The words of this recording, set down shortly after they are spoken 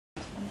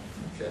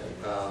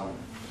Okay.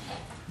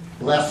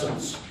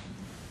 Lessons.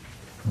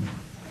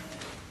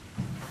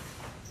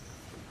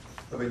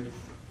 I mean,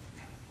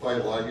 quite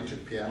a lot. You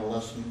took piano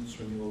lessons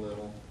when you were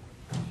little.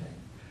 Okay.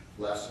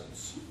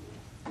 Lessons.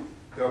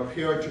 There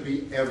appeared to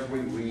be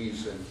every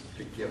reason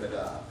to give it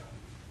up.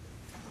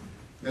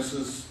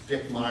 Mrs.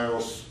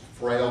 Dickmeyer's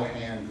frail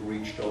hand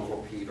reached over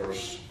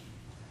Peter's,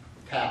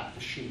 tapped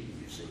the sheet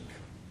music.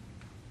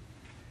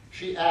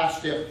 She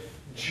asked if,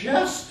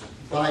 just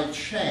by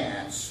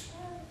chance,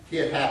 he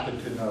had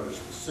happened to notice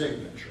the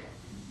signature.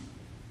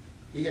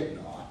 He had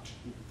not.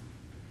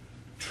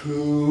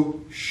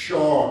 2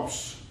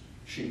 sharps,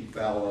 she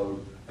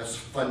bellowed, as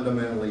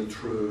fundamentally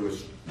true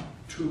as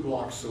 2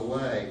 blocks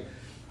away.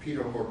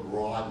 Peter heard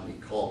Rodney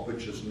call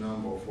Butch's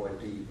number for a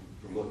deep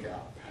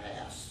lookout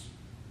pass.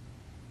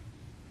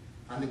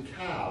 On the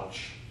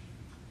couch,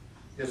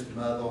 his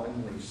mother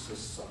and Lisa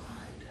sighed,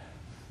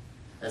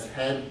 as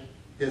had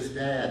his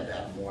dad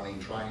that morning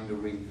trying to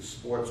read the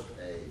sports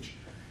page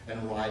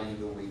and writing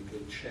the weekly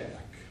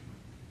check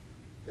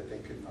that they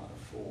could not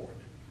afford.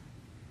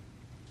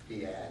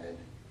 He added,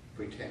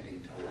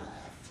 pretending to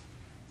laugh.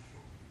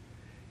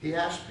 He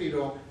asked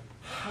Peter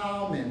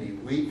how many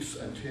weeks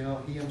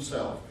until he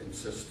himself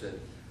insisted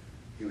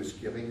he was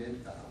giving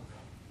it up.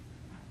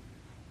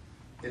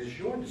 It is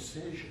your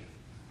decision.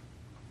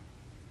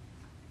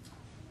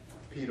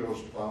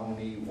 Peter's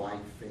bony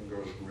white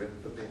fingers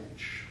gripped the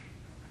bench.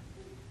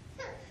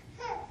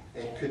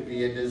 It could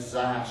be a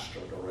disaster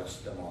to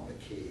rest them on the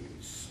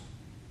keys.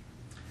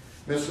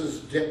 Mrs.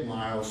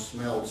 Dickmeyer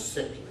smelled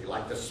sickly,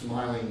 like the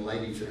smiling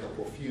ladies at the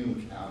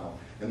perfume counter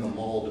in the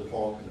mall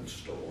department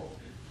store.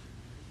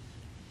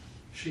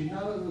 She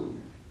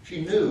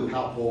knew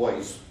how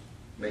boys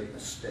make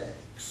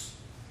mistakes,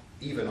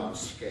 even on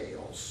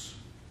scales.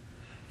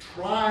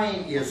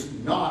 Trying is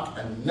not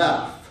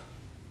enough,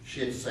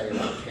 she'd say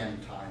like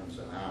 10 times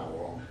an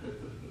hour.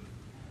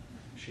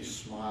 She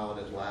smiled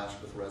at last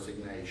with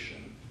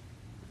resignation.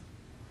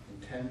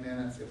 In 10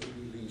 minutes, it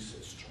would be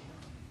Lisa's turn.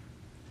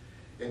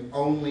 In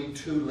only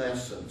 2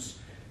 lessons,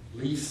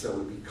 Lisa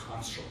would be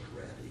concert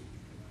ready.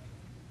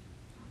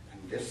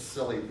 And this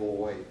silly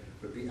boy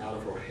would be out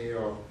of her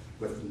hair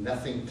with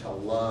nothing to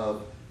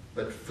love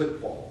but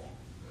football,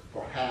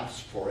 perhaps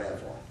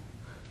forever.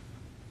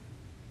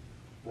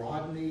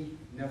 Rodney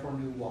never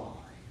knew why.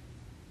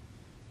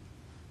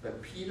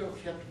 But Peter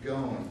kept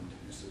going to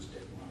Mrs.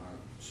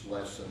 Dickmeyer's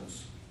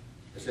lessons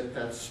as if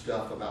that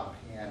stuff about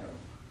piano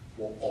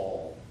were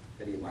all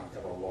that he might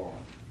ever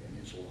learn in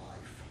his life.